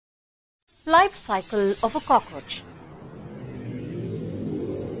Life cycle of a cockroach.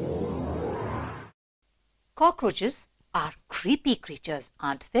 Cockroaches are creepy creatures,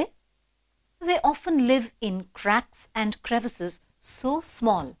 aren't they? They often live in cracks and crevices so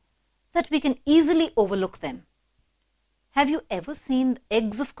small that we can easily overlook them. Have you ever seen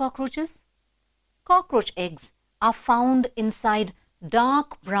eggs of cockroaches? Cockroach eggs are found inside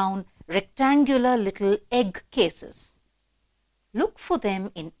dark brown rectangular little egg cases. Look for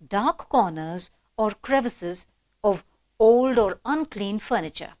them in dark corners or crevices of old or unclean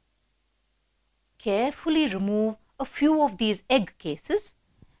furniture. Carefully remove a few of these egg cases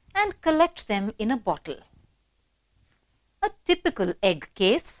and collect them in a bottle. A typical egg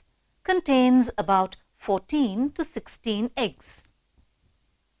case contains about 14 to 16 eggs.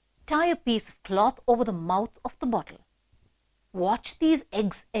 Tie a piece of cloth over the mouth of the bottle. Watch these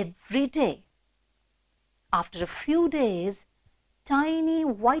eggs every day. After a few days, tiny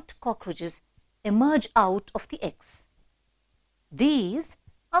white cockroaches emerge out of the eggs. These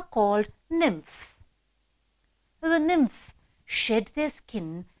are called nymphs. The nymphs shed their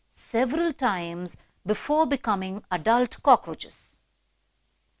skin several times before becoming adult cockroaches.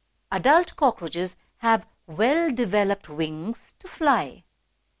 Adult cockroaches have well-developed wings to fly.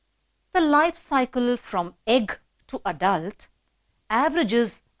 The life cycle from egg to adult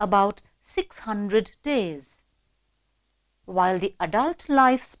averages about 600 days, while the adult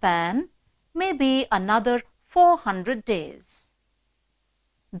lifespan may be another 400 days.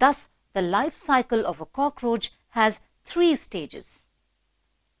 Thus, the life cycle of a cockroach has 3 stages: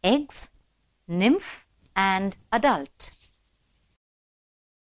 eggs, nymph, and adult.